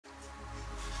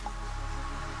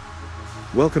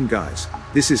Welcome guys,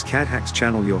 this is CAD Hacks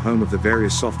channel, your home of the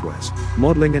various softwares,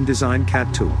 modeling and design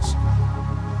CAD tools.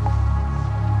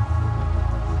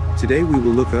 Today we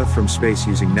will look Earth from space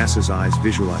using NASA's EYES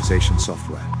visualization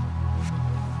software.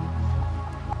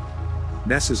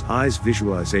 NASA's EYES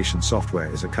visualization software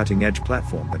is a cutting-edge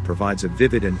platform that provides a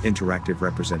vivid and interactive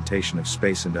representation of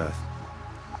space and Earth.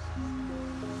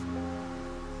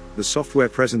 The software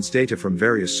presents data from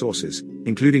various sources,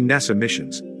 including NASA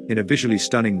missions, in a visually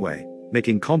stunning way,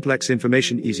 making complex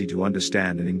information easy to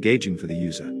understand and engaging for the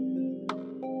user.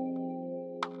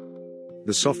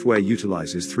 The software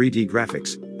utilizes 3D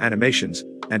graphics, animations,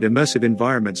 and immersive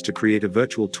environments to create a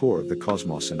virtual tour of the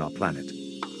cosmos and our planet.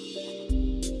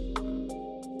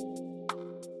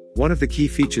 One of the key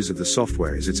features of the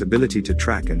software is its ability to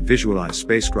track and visualize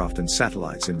spacecraft and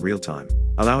satellites in real time,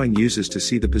 allowing users to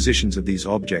see the positions of these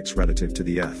objects relative to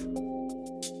the Earth.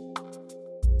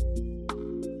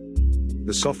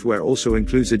 The software also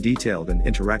includes a detailed and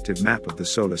interactive map of the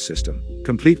solar system,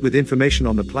 complete with information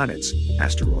on the planets,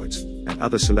 asteroids, and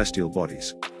other celestial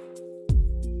bodies.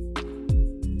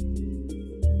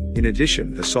 In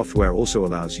addition, the software also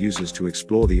allows users to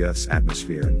explore the Earth's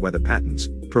atmosphere and weather patterns,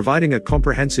 providing a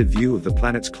comprehensive view of the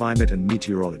planet's climate and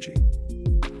meteorology.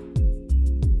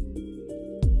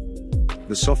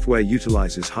 The software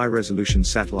utilizes high-resolution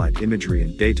satellite imagery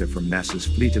and data from NASA's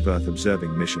fleet of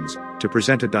Earth-observing missions to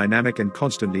present a dynamic and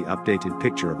constantly updated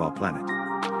picture of our planet.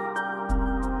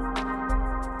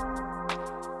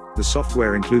 The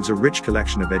software includes a rich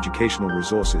collection of educational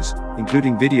resources,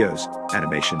 including videos,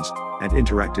 animations, and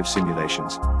interactive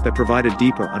simulations, that provide a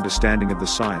deeper understanding of the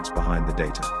science behind the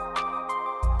data.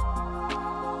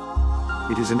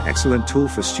 It is an excellent tool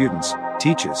for students,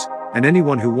 teachers, and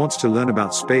anyone who wants to learn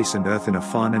about space and Earth in a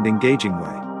fun and engaging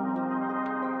way.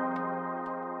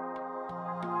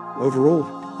 Overall,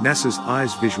 NASA's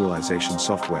EYES visualization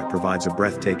software provides a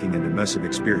breathtaking and immersive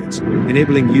experience,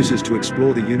 enabling users to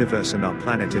explore the universe and our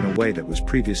planet in a way that was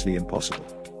previously impossible.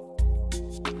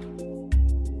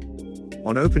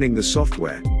 On opening the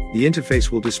software, the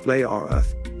interface will display our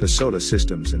Earth, the solar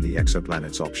systems, and the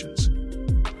exoplanets options.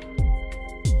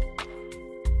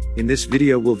 In this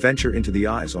video we'll venture into the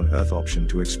Eyes on Earth option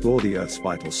to explore the Earth's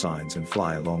vital signs and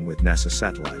fly along with NASA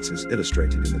satellites as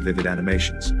illustrated in the vivid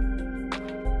animations.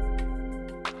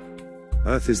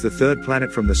 Earth is the third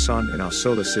planet from the Sun in our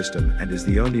solar system and is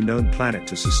the only known planet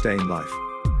to sustain life.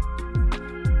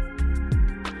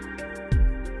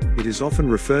 It is often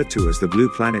referred to as the blue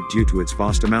planet due to its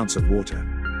vast amounts of water.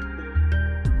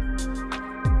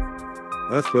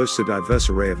 Earth boasts a diverse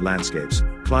array of landscapes,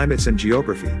 climates and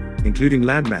geography, including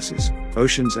landmasses,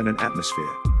 oceans and an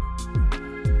atmosphere.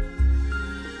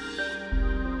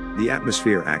 The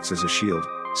atmosphere acts as a shield,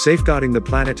 safeguarding the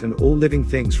planet and all living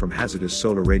things from hazardous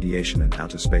solar radiation and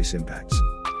outer space impacts.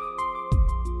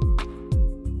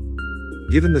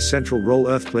 Given the central role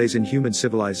Earth plays in human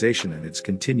civilization and its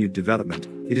continued development,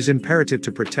 it is imperative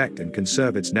to protect and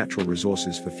conserve its natural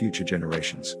resources for future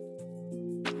generations.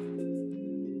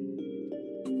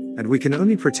 And we can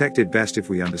only protect it best if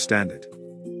we understand it.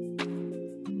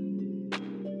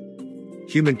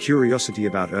 Human curiosity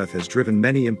about Earth has driven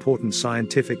many important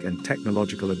scientific and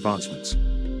technological advancements.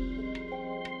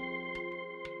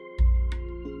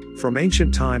 From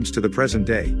ancient times to the present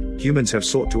day, humans have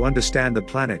sought to understand the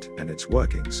planet and its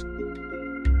workings.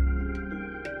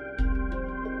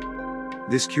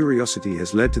 This curiosity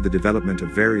has led to the development of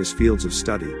various fields of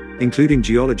study, including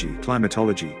geology,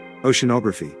 climatology,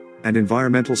 oceanography, and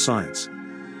environmental science.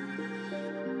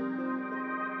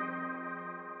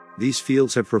 These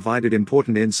fields have provided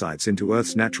important insights into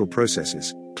Earth's natural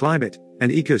processes, climate,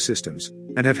 and ecosystems,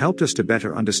 and have helped us to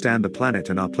better understand the planet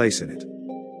and our place in it.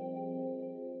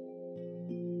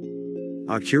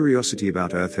 Our curiosity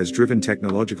about Earth has driven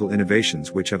technological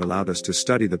innovations which have allowed us to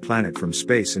study the planet from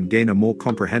space and gain a more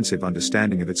comprehensive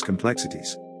understanding of its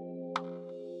complexities.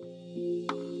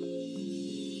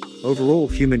 Overall,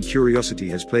 human curiosity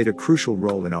has played a crucial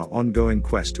role in our ongoing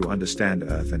quest to understand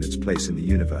Earth and its place in the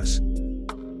universe.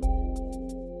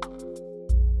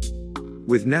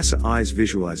 With NASA EYES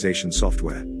visualization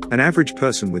software, an average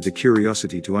person with the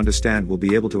curiosity to understand will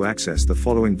be able to access the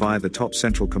following via the top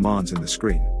central commands in the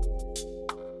screen.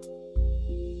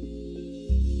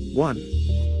 1.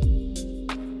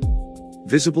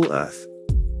 Visible Earth.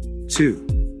 2.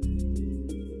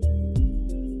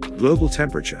 Global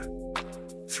temperature.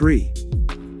 3.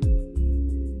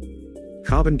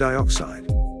 Carbon dioxide.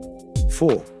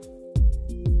 4.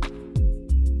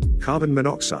 Carbon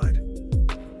monoxide.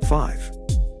 5.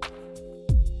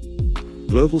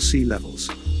 Global sea levels.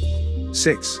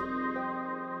 6.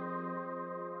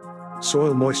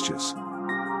 Soil moistures.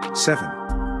 7.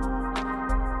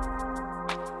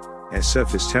 air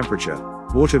surface temperature,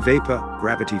 water vapor,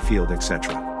 gravity field,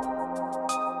 etc.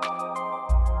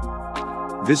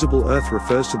 Visible Earth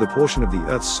refers to the portion of the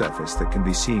Earth's surface that can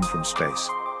be seen from space.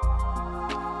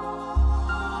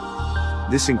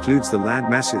 This includes the land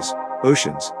masses,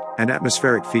 oceans, and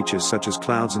atmospheric features such as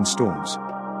clouds and storms.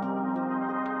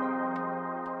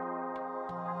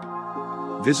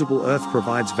 Visible Earth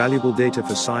provides valuable data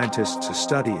for scientists to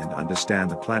study and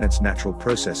understand the planet's natural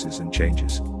processes and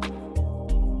changes.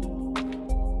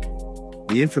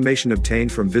 The information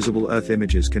obtained from visible Earth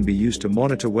images can be used to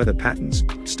monitor weather patterns,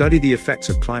 study the effects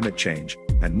of climate change,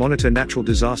 and monitor natural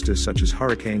disasters such as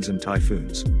hurricanes and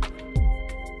typhoons.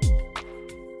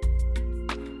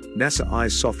 NASA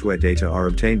EYES software data are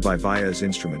obtained by VIIRS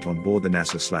instrument on board the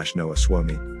NASA/NOAA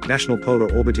SWOMI, National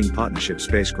Polar Orbiting Partnership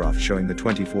spacecraft, showing the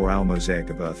 24-hour mosaic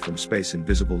of Earth from space in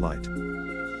visible light.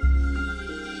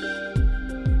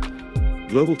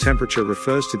 Global temperature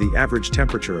refers to the average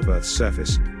temperature of Earth's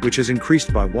surface, which has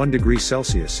increased by 1 degree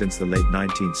Celsius since the late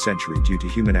 19th century due to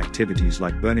human activities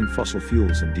like burning fossil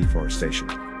fuels and deforestation.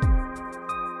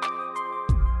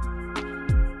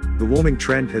 The warming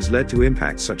trend has led to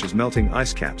impacts such as melting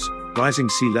ice caps, rising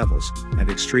sea levels, and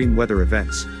extreme weather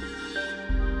events.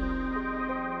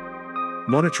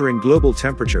 Monitoring global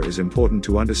temperature is important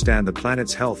to understand the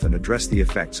planet's health and address the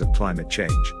effects of climate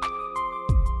change.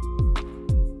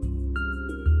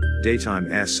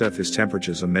 Daytime air surface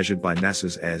temperatures are measured by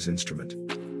NASA's EYES instrument.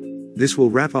 This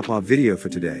will wrap up our video for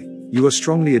today. You are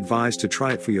strongly advised to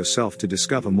try it for yourself to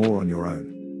discover more on your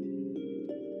own.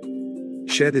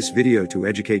 Share this video to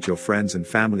educate your friends and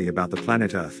family about the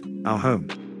planet Earth, our home.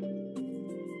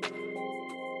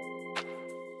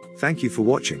 Thank you for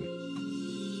watching.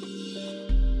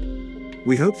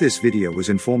 We hope this video was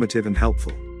informative and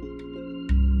helpful.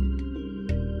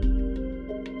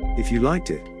 If you liked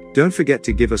it, don't forget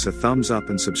to give us a thumbs up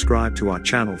and subscribe to our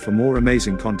channel for more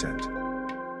amazing content.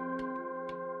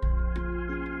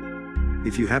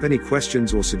 If you have any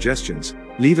questions or suggestions,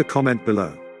 leave a comment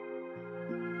below.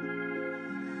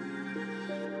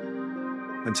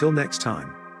 Until next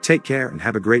time, take care and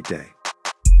have a great day.